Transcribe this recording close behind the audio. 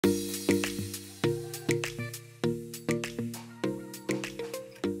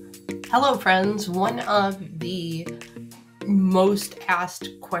Hello friends, one of the most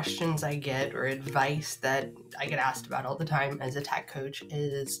asked questions I get or advice that I get asked about all the time as a tech coach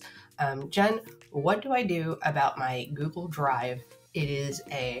is, Jen, what do I do about my Google Drive? It is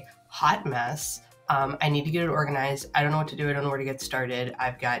a hot mess. I need to get it organized. I don't know what to do. I don't know where to get started.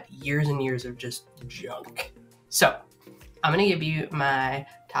 I've got years and years of just junk. So I'm going to give you my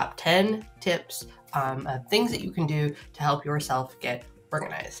top 10 tips of things that you can do to help yourself get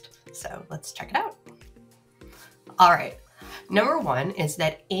organized. So let's check it out. All right. Number one is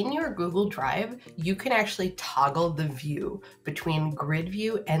that in your Google Drive, you can actually toggle the view between grid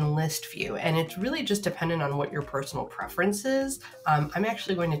view and list view. And it's really just dependent on what your personal preference is. I'm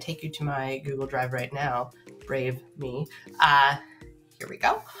actually going to take you to my Google Drive right now. Brave me. Here we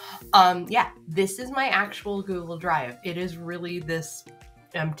go. Yeah, this is my actual Google Drive. It is really this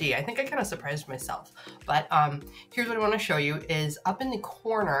empty. I think I kind of surprised myself, but here's what I want to show you is up in the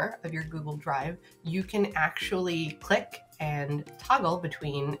corner of your Google Drive, you can actually click and toggle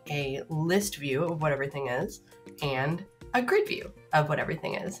between a list view of what everything is and a grid view of what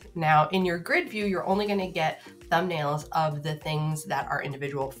everything is. Now in your grid view, you're only going to get thumbnails of the things that are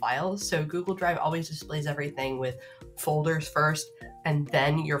individual files. So Google Drive always displays everything with folders first, and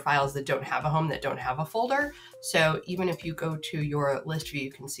then your files that don't have a home, that don't have a folder. So even if you go to your list view,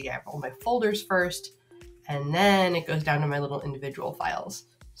 you can see I have all my folders first, and then it goes down to my little individual files.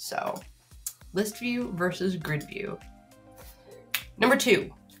 So list view versus grid view. Number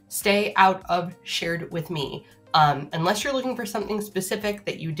two, stay out of shared with me. Unless you're looking for something specific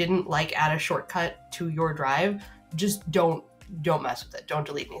that you didn't like add a shortcut to your drive, just don't mess with it. Don't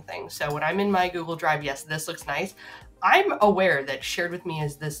delete anything. So when I'm in my Google Drive, yes, this looks nice. I'm aware that shared with me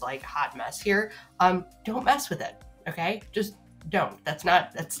is this like hot mess here. Don't mess with it, okay? Just don't. That's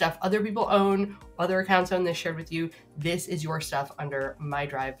stuff other people own, other accounts own this shared with you. This is your stuff under my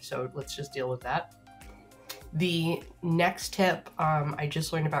drive, so let's just deal with that. The next tip I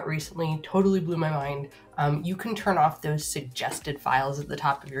just learned about recently, totally blew my mind. You can turn off those suggested files at the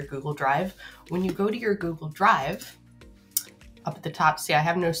top of your Google Drive. When you go to your Google Drive, up at the top, see I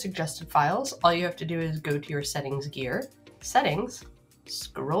have no suggested files. All you have to do is go to your settings gear, settings,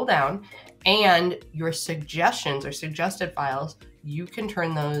 scroll down, and your suggestions or suggested files, you can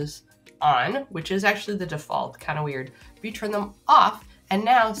turn those on, which is actually the default, kind of weird. If you turn them off, and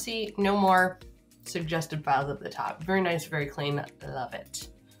now see no more suggested files at the top. Very nice, very clean, love it.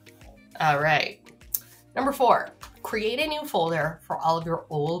 All right. Number four, create a new folder for all of your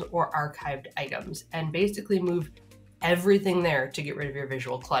old or archived items and basically move everything there to get rid of your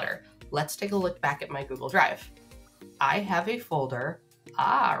visual clutter. Let's take a look back at my Google Drive. I have a folder,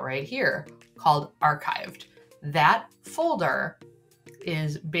 right here, called Archived. That folder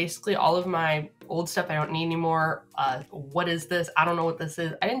is basically all of my old stuff I don't need anymore. What is this? I don't know what this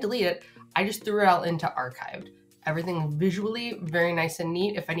is. I didn't delete it. I just threw it all into Archived. Everything visually very nice and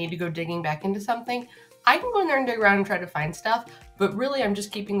neat. If I need to go digging back into something, I can go in there and dig around and try to find stuff, but really I'm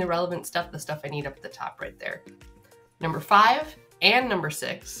just keeping the relevant stuff, the stuff I need up at the top right there. Number 5 and number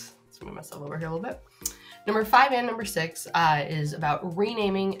 6, let's move myself over here a little bit. Number 5 and number 6 is about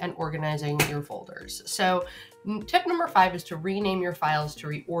renaming and organizing your folders. So tip number 5 is to rename your files, to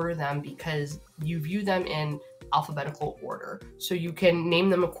reorder them because you view them in alphabetical order. So you can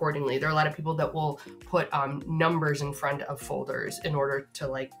name them accordingly. There are a lot of people that will put numbers in front of folders in order to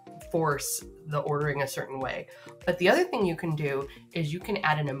like force the ordering a certain way. But the other thing you can do is you can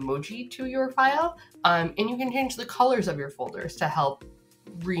add an emoji to your file, and you can change the colors of your folders to help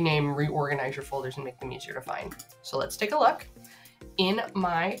rename, reorganize your folders and make them easier to find. So let's take a look. In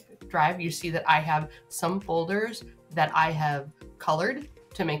my drive, you see that I have some folders that I have colored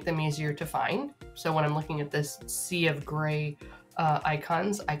to make them easier to find. So when I'm looking at this sea of gray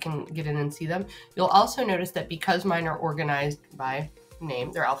icons, I can get in and see them. You'll also notice that because mine are organized by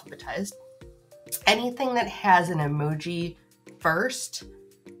name, they're alphabetized, anything that has an emoji first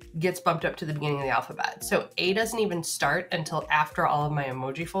gets bumped up to the beginning of the alphabet. So A doesn't even start until after all of my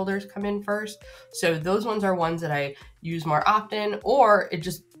emoji folders come in first. So those ones are ones that I use more often, or it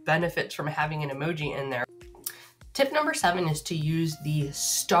just benefits from having an emoji in there. Tip number 7 is to use the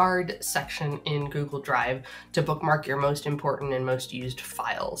starred section in Google Drive to bookmark your most important and most used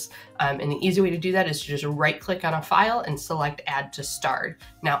files. And the easy way to do that is to just right click on a file and select add to starred.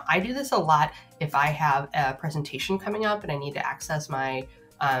 Now I do this a lot if I have a presentation coming up and I need to access my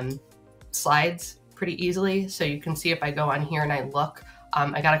slides pretty easily. So you can see if I go on here and I look,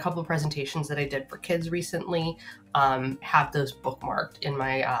 I got a couple of presentations that I did for kids recently, have those bookmarked in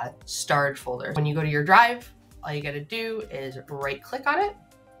my starred folder. When you go to your drive, all you gotta do is right click on it,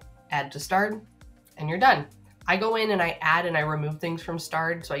 add to starred, and you're done. I go in and I add and I remove things from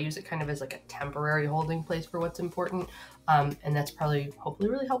starred, so I use it kind of as like a temporary holding place for what's important, and that's probably hopefully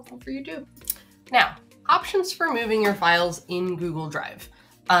really helpful for you too. Now, options for moving your files in Google Drive.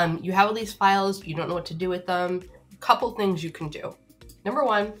 You have all these files, you don't know what to do with them. A couple things you can do. Number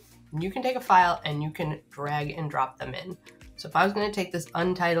one, you can take a file and you can drag and drop them in. So if I was going to take this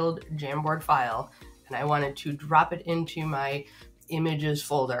untitled Jamboard file and I wanted to drop it into my images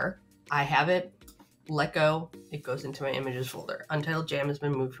folder, I have it, let go, it goes into my images folder. Untitled Jam has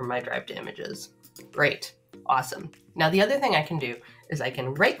been moved from my drive to images. Great, awesome. Now the other thing I can do is I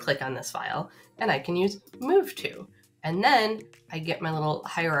can right click on this file and I can use move to. And then I get my little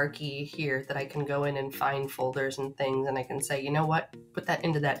hierarchy here that I can go in and find folders and things, and I can say, you know what, put that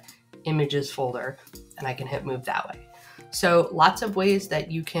into that images folder, and I can hit move that way. So lots of ways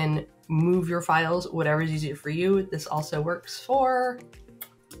that you can move your files, whatever is easier for you. This also works for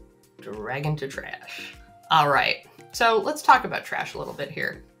drag into trash. All right, so let's talk about trash a little bit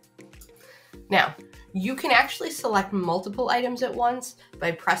here. Now, you can actually select multiple items at once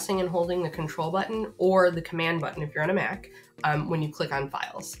by pressing and holding the control button or the command button if you're on a Mac when you click on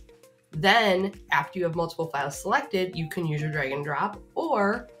files. Then, after you have multiple files selected, you can use your drag and drop,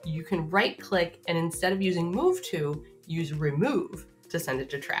 or you can right click and instead of using move to, use remove to send it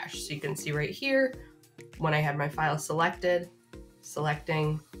to trash. So you can see right here, when I had my file selected,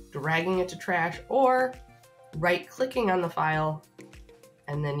 selecting, dragging it to trash, or right clicking on the file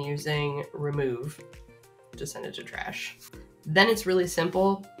and then using remove to send it to trash. Then it's really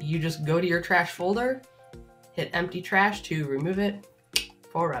simple. You just go to your trash folder, hit empty trash to remove it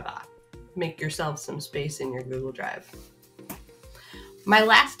forever. Make yourself some space in your Google Drive. My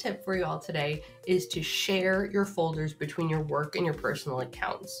last tip for you all today is to share your folders between your work and your personal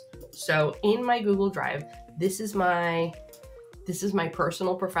accounts. So in my Google Drive, this is my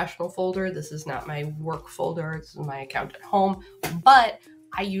personal professional folder. This is not my work folder. This is my account at home, but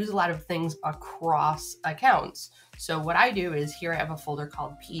I use a lot of things across accounts. So what I do is here I have a folder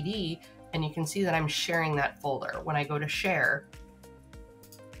called PD, and you can see that I'm sharing that folder. When I go to share,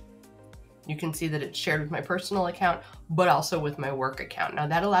 you can see that it's shared with my personal account, but also with my work account. Now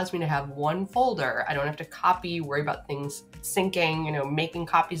that allows me to have one folder. I don't have to copy, worry about things syncing, making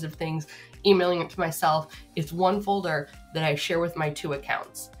copies of things, emailing it to myself. It's one folder that I share with my two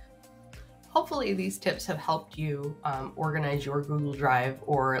accounts. Hopefully these tips have helped you organize your Google Drive,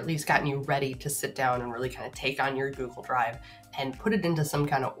 or at least gotten you ready to sit down and really kind of take on your Google Drive and put it into some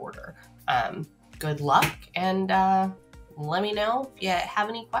kind of order. Good luck, and let me know if you have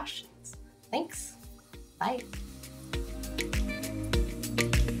any questions. Thanks. Bye.